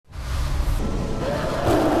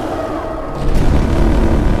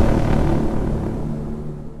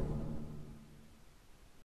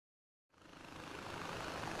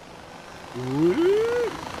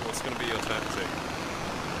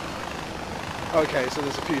Okay, so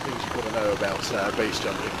there's a few things you've got to know about base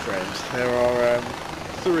jumping, friends. There are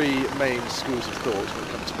three main schools of thought when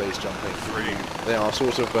it comes to base jumping. Three. They are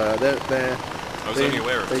sort of I was only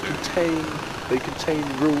aware of they two. contain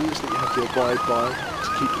rules that you have to abide by to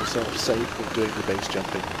keep yourself safe when doing the base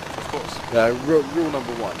jumping. Of course. Rule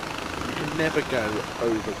number one: you can never go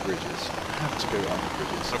over bridges. You have to go under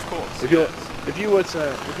bridges. Of course. If you were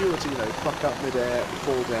to fuck up midair,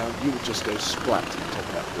 fall down, you would just go splat to the top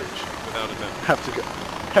of that bridge. Without a doubt. Have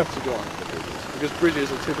to go under the bridges because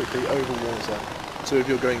bridges are typically over water. So if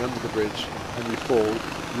you're going under the bridge and you fall,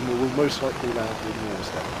 you will most likely land in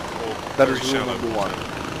water. That is rule number one.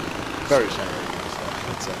 Very shallow.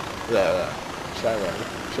 That's it.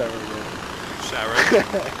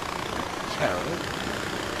 Shallow.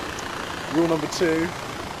 Rule number two: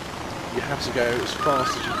 you have to go as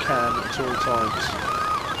fast as you can at all times.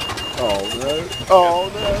 Oh no! Oh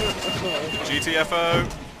no! GTFO.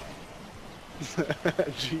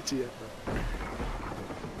 GTFO.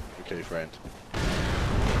 Okay, friend.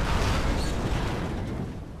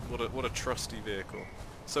 What a trusty vehicle.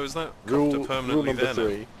 So is that Rule permanently number there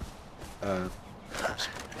three.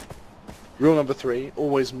 Rule number three: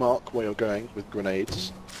 always mark where you're going with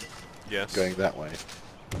grenades. Yes. Going that way.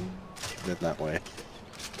 Then that way.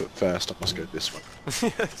 But first, I must go this way.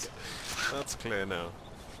 Yes. That's clear now.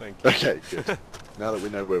 Thank you. Okay, good. Now that we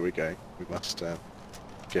know where we're going, we must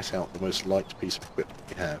get out the most light piece of equipment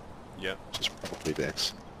we have. Yeah. Which is probably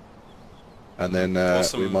this. And then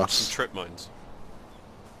we must... some trip mines.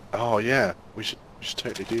 Oh yeah, we should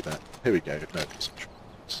totally do that. Here we go. No, some trip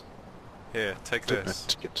mines. Here, take this.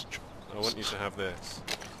 To get to trip I want you to have this.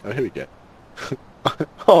 Oh, here we go.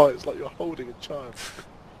 Oh, it's like you're holding a child.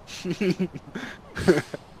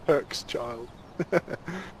 Herc's child.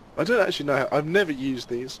 I don't actually know how... I've never used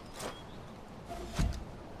these.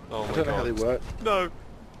 Oh my god. I don't know how they work. No.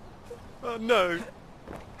 No.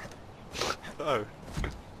 Oh.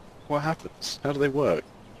 What happens? How do they work?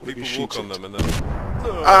 People walk on them and then...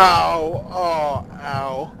 Oh. Ow! Oh,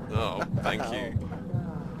 ow! Oh, thank you.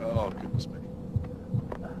 Oh, goodness me.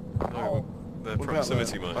 No, they're What about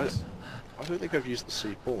proximity that? mines. I don't think I've used the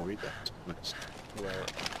C4 either, to be honest. Well,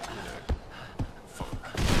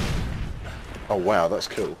 Oh wow, that's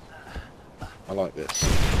cool. I like this.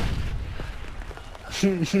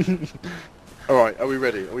 Alright, are we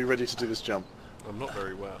ready? Are we ready to do this jump? I'm not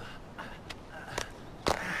very well.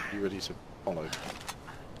 Are you ready to follow?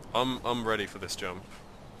 I'm ready for this jump.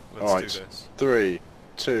 Let's Alright, do this. 3,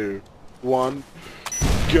 2, 1,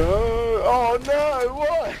 go! Oh no,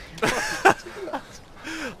 why?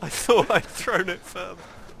 I thought I'd thrown it further.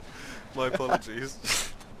 My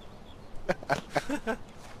apologies.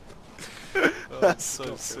 Oh, that's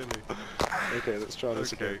so silly. Okay, let's try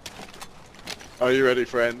this Okay, again. Are you ready,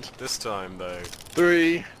 friend? this time though.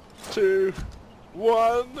 3, 2,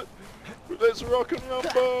 1, let's rock and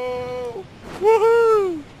rumble!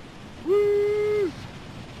 Woohoo! Woo!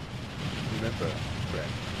 Remember,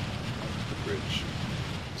 friend, the bridge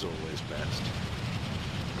is always best.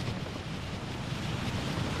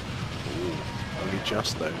 Ooh, only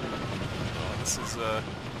just though. Oh, this is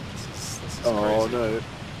Oh crazy. no.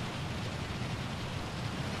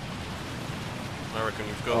 I reckon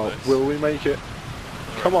we've got Oh, this. will we make it? I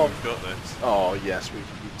Come reckon on. We've got this. Oh yes, we've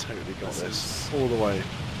totally got This this. is- All the way.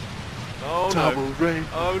 Oh Double no. ring.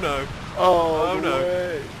 Oh no. Oh, Oh, the no.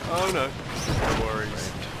 way. Oh no. No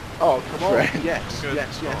worries. Oh, come on. Friend. Yes, Good.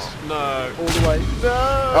 yes, yes. Oh, no. All the way. No!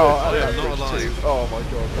 Oh, I yeah, am not alive. Oh my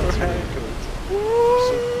god, that's really cool.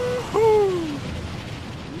 Woo!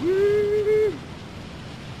 Woo!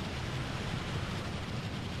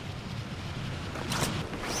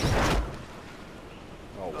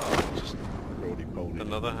 Oh, wow, just roly-poly.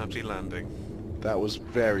 Another happy landing. That was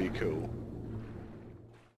very cool.